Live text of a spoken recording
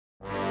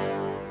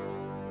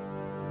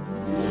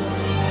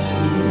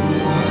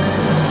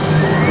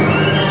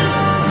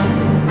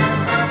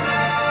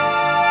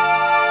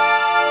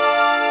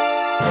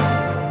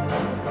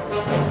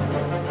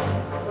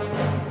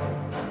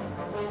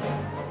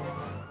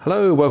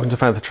Hello, welcome to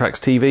Fantha Tracks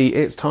TV.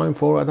 It's time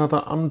for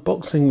another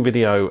unboxing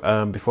video.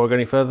 Before I go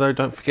any further though,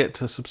 don't forget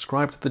to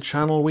subscribe to the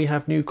channel. We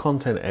have new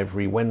content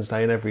every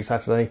Wednesday and every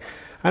Saturday,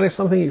 and if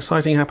something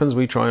exciting happens,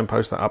 we try and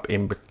post that up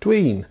in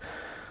between.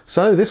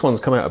 So this one's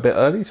come out a bit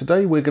early.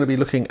 Today we're going to be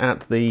looking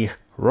at the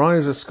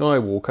Rise of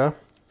Skywalker,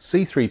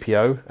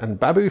 C-3PO and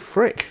Babu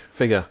Frik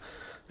figure.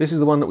 This is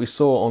the one that we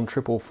saw on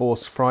Triple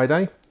Force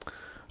Friday,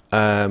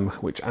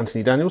 which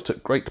Anthony Daniels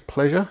took great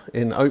pleasure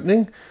in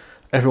opening.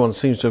 Everyone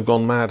seems to have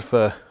gone mad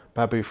for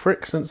Babu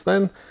Frik since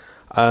then.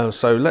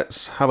 So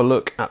let's have a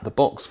look at the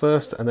box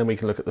first, and then we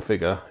can look at the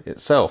figure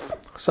itself.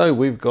 So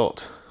we've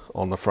got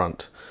on the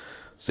front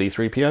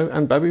C-3PO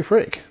and Babu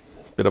Frik.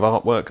 Bit of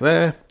artwork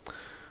there.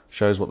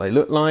 Shows what they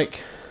look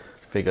like.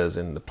 Figures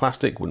in the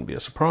plastic, wouldn't be a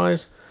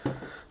surprise.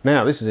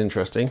 Now this is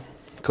interesting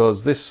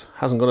because this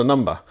hasn't got a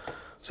number.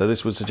 So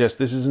this would suggest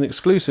this is an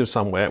exclusive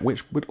somewhere,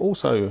 which would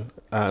also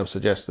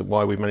suggest that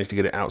why we've managed to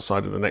get it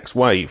outside of the next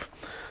wave.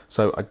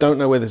 So I don't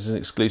know where this is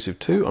exclusive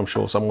to. I'm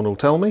sure someone will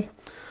tell me.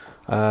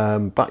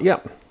 But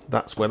yeah,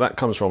 that's where that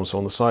comes from. So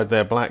on the side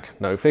there, black,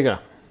 no figure.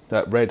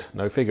 Red,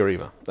 no figure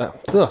either.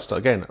 Just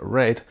again,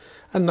 red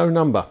and no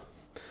number.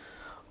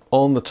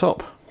 On the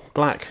top,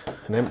 black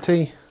and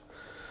empty.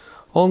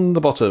 On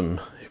the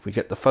bottom, if we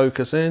get the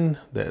focus in,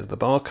 there's the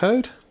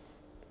barcode.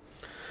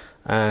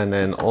 And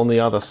then on the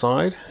other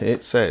side,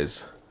 it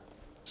says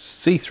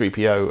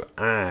C-3PO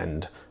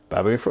and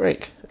Babu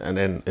Frik. And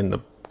then in the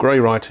grey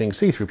writing,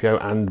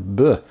 C-3PO and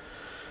B.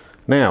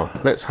 Now,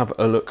 let's have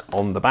a look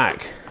on the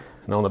back.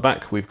 And on the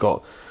back, we've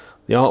got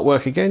the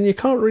artwork again. You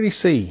can't really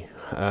see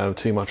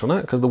too much on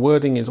that because the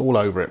wording is all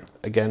over it.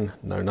 Again,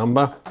 no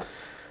number.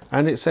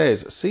 And it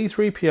says,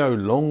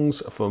 C-3PO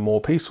longs for more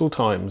peaceful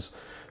times,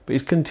 but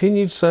his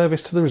continued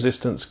service to the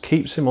Resistance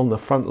keeps him on the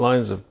front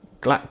lines of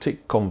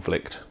galactic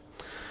conflict.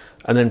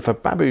 And then for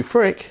Babu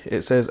Frik,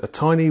 it says, a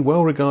tiny,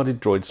 well-regarded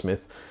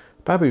droidsmith,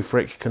 Babu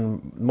Frik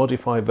can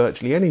modify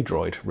virtually any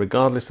droid,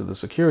 regardless of the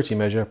security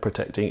measure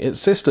protecting its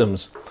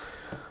systems.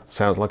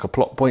 Sounds like a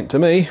plot point to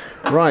me.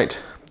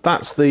 Right,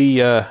 that's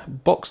the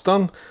box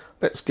done.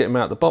 Let's get them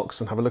out of the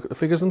box and have a look at the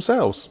figures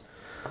themselves.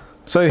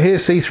 So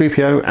here's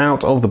C-3PO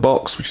out of the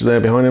box, which is there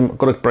behind him. I've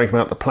got to break him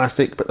out the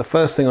plastic, but the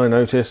first thing I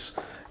notice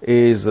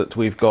is that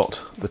we've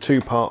got the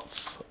two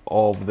parts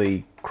of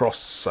the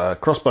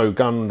crossbow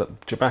gun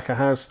that Chewbacca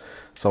has.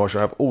 So I shall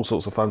have all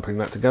sorts of fun putting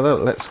that together.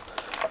 Let's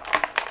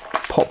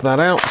pop that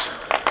out.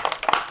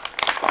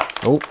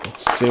 Oh,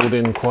 sealed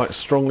in quite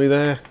strongly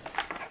there.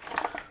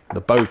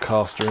 The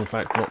bowcaster, in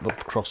fact, not the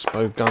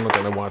crossbow gun. I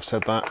don't know why I've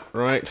said that.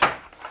 Right.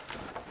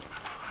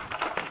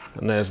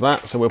 And there's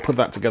that. So we'll put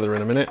that together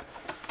in a minute.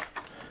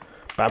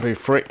 Babu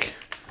Frik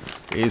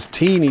is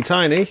teeny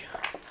tiny.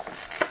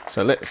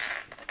 So let's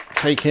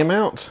take him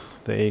out.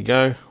 There you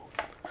go.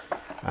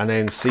 And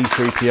then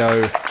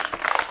C-3PO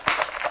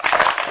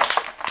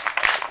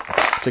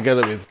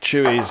together with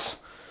Chewie's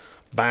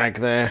bag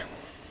there,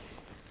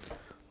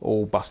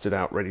 all busted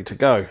out, ready to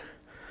go.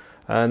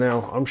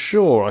 Now, I'm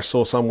sure I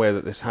saw somewhere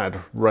that this had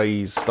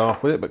Rey's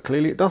stuff with it, but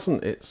clearly it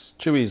doesn't. It's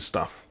Chewie's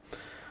stuff.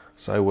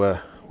 So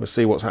we'll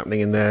see what's happening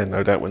in there,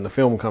 no doubt, when the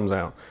film comes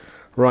out.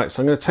 Right,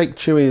 so I'm going to take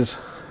Chewie's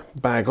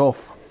bag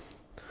off,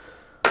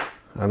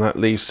 and that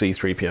leaves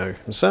C-3PO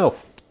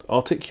himself.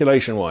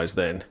 Articulation-wise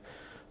then,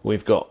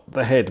 we've got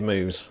the head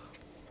moves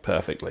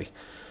perfectly.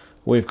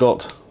 We've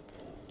got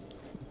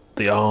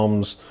the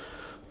arms,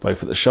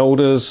 both at the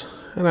shoulders,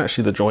 and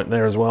actually the joint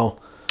there as well.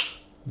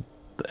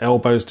 The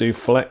elbows do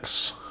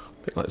flex,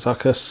 a bit like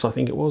Zuckuss, I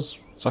think it was.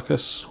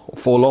 Zuckuss, or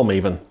Forlom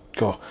even.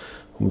 God,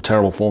 I'm in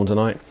terrible form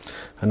tonight.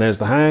 And there's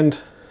the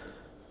hand.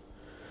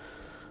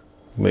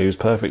 Moves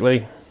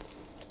perfectly.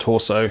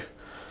 Torso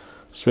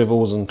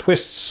swivels and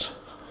twists.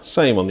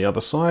 Same on the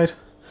other side.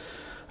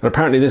 And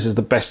apparently this is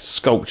the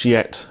best sculpt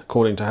yet,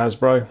 according to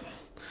Hasbro.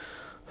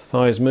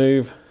 Thighs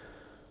move.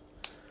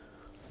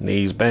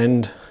 Knees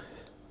bend.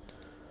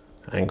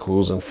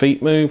 Ankles and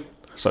feet move.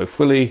 So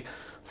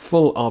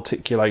full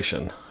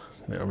articulation.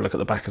 Now have a look at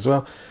the back as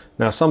well.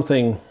 Now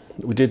something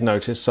we did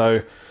notice,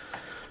 so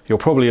you're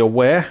probably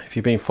aware if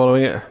you've been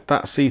following it,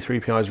 that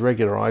C-3PO's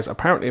regular eyes,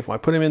 apparently if I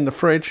put him in the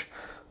fridge,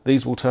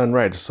 these will turn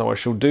red. So I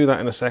shall do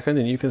that in a second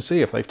and you can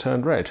see if they've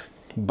turned red.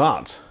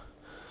 But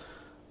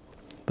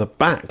the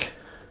back,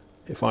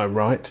 if I'm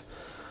right,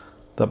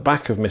 the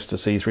back of Mr.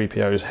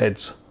 C-3PO's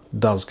heads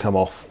does come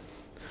off.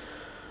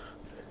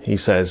 He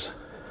says,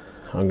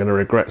 I'm going to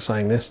regret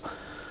saying this.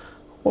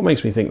 What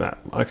makes me think that?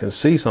 I can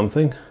see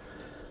something.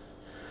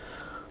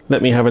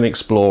 Let me have an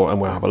explore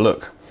and we'll have a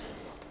look.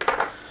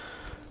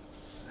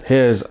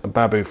 Here's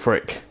Babu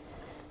Frik.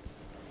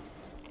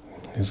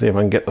 See if I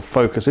can get the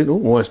focus in. Oh,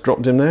 almost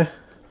dropped him there.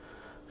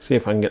 See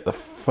if I can get the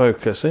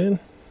focus in.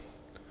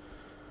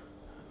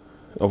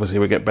 Obviously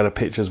we get better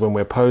pictures when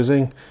we're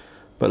posing.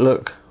 But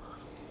look,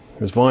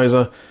 his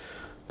visor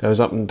goes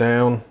up and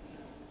down.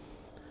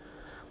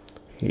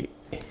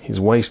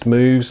 His waist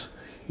moves.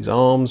 His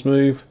arms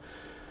move.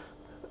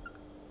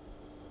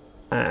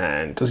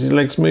 And does his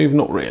legs move?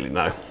 Not really,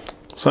 no.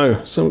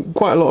 So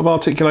quite a lot of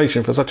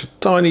articulation for such a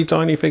tiny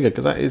figure,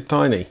 because that is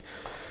tiny.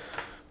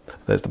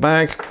 There's the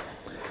bag.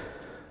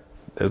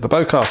 There's the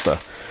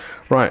bowcaster.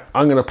 Right,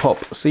 I'm going to pop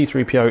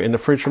C-3PO in the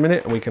fridge for a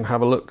minute and we can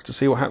have a look to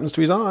see what happens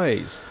to his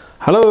eyes.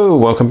 Hello,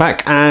 welcome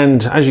back,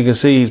 and as you can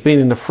see he's been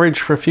in the fridge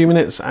for a few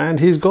minutes and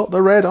he's got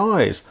the red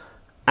eyes.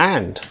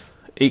 And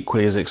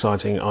equally as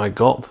exciting, I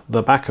got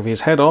the back of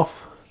his head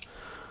off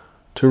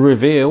to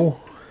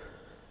reveal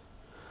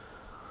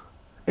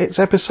it's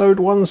episode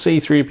 1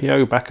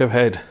 C-3PO back of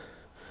head.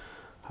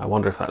 I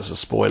wonder if that's a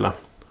spoiler.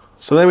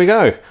 So there we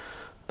go.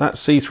 That's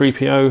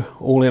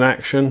C-3PO all in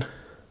action.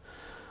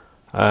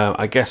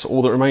 I guess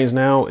all that remains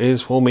now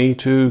is for me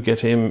to get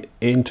him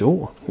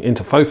into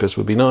focus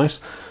would be nice,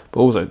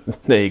 but also,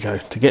 there you go,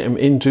 to get him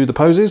into the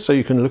poses so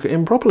you can look at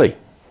him properly.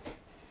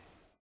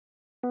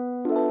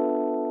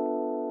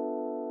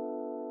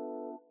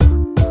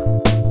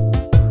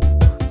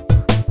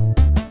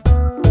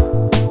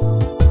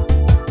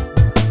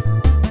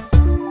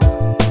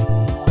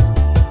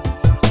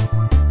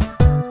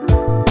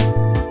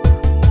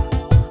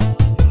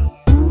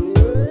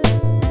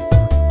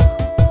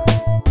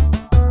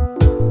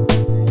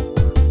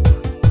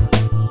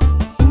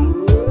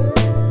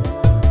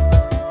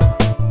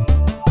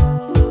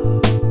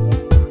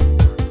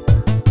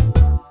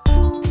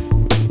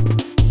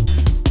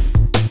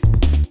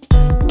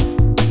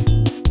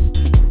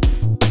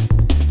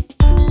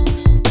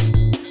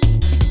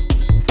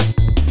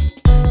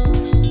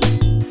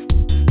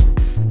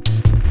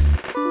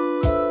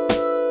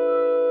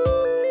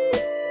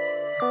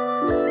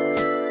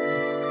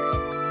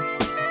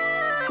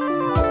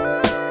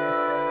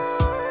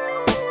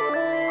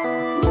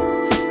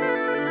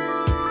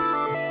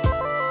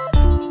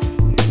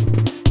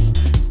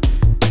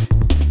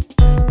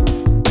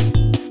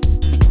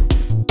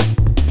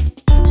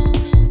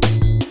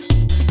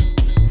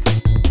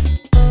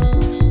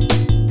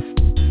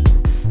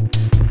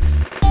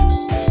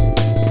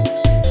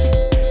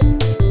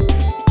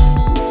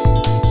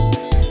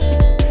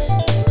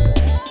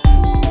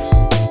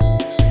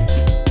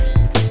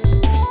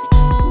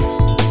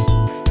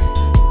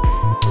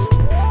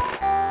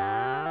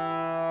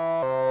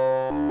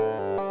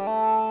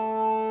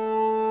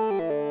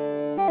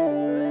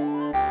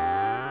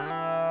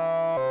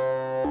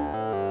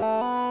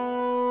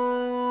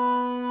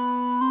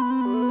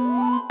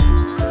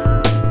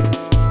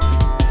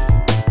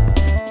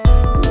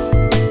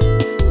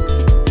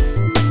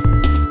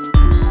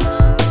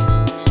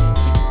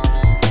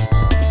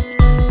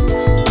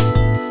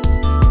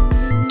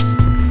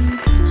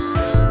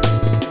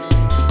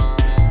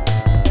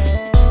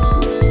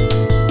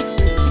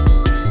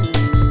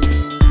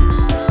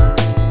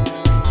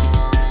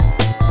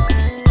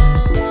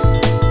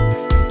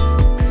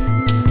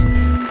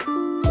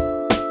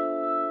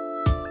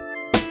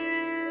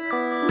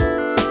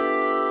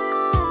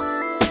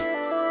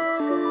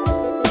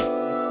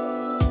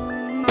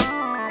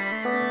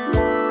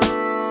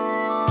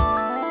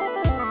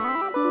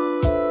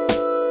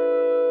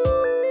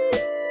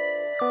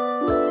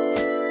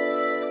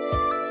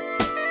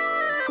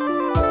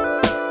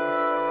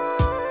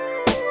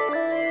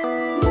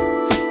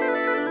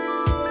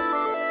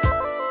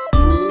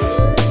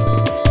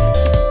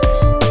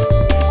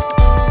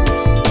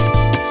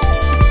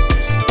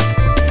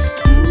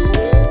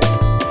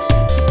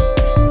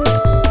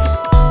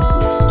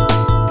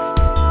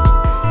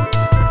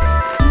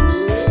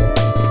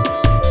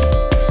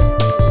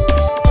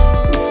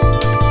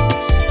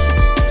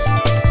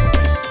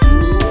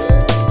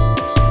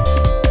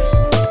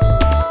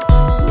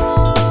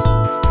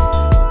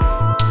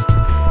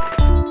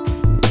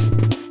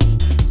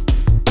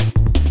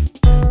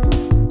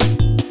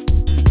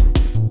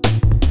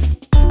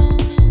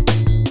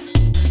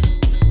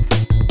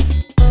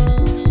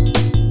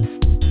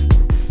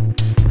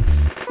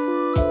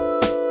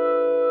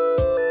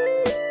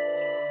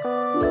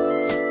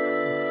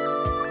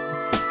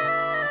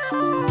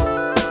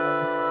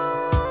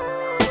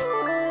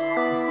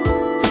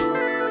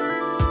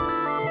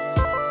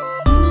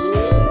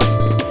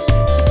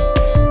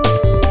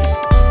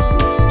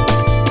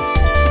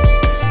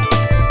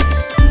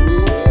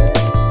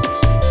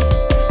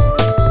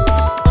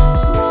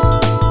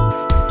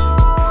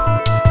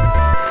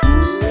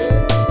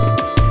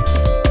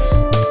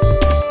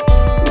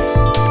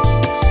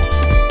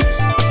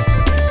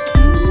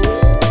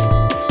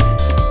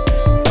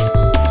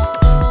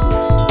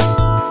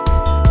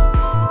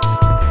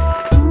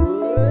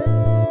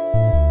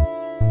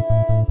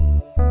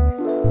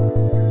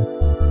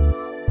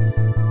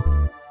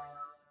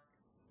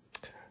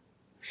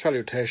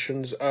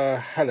 Salutations,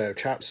 hello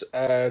chaps,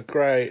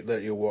 great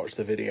that you watched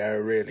the video,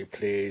 really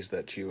pleased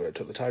that you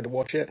took the time to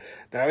watch it.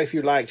 Now if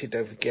you liked it,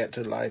 don't forget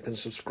to like and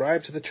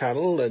subscribe to the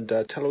channel and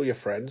tell all your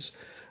friends.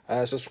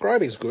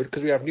 Subscribing is good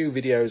because we have new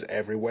videos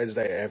every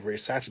Wednesday, every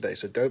Saturday,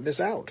 so don't miss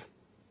out.